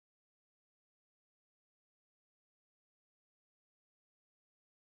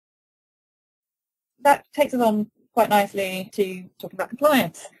that takes us on quite nicely to talking about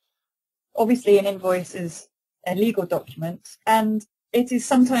compliance. Obviously, an invoice is a legal document, and it is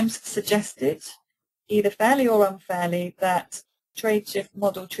sometimes suggested, either fairly or unfairly, that Tradeshift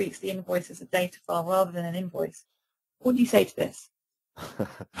model treats the invoice as a data file rather than an invoice. What do you say to this?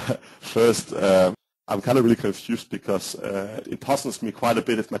 First, I'm kind of really confused because it puzzles me quite a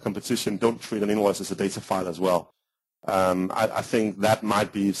bit if my competition don't treat an invoice as a data file as well. I think that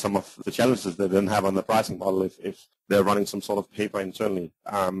might be some of the challenges they then have on the pricing model if they're running some sort of paper internally.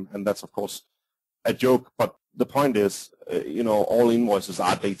 And that's, of course, a joke. But the point is, all invoices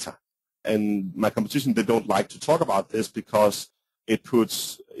are data. And my competition, they don't like to talk about this because it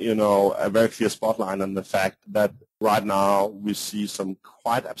puts, a very clear spotlight on the fact that right now we see some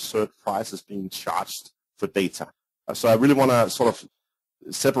quite absurd prices being charged for data. So I really want to sort of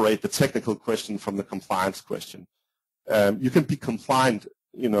separate the technical question from the compliance question. You can be compliant,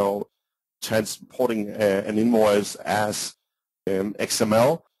 transporting an invoice as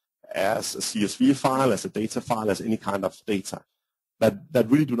XML, as a CSV file, as a data file, as any kind of data that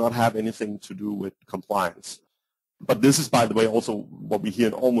really do not have anything to do with compliance. But this is, by the way, also what we hear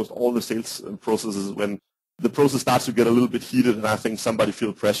in almost all the sales processes when the process starts to get a little bit heated and I think somebody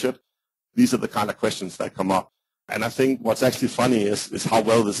feels pressured. These are the kind of questions that come up. And I think what's actually funny is how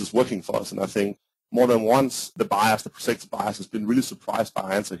well this is working for us. And I think more than once the prospective buyers has been really surprised by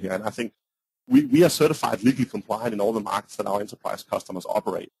our answer here. And I think we are certified legally compliant in all the markets that our enterprise customers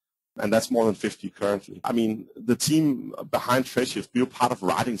operate. And that's more than 50 currently. I mean, the team behind Tradeshift, we are part of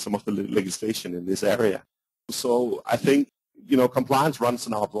writing some of the legislation in this area. So I think, compliance runs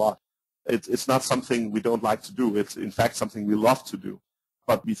in our blood. It's not something we don't like to do. It's, in fact, something we love to do.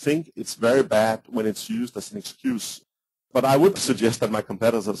 But we think it's very bad when it's used as an excuse. But I would suggest that my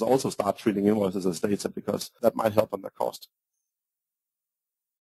competitors also start treating invoices as data because that might help on their cost.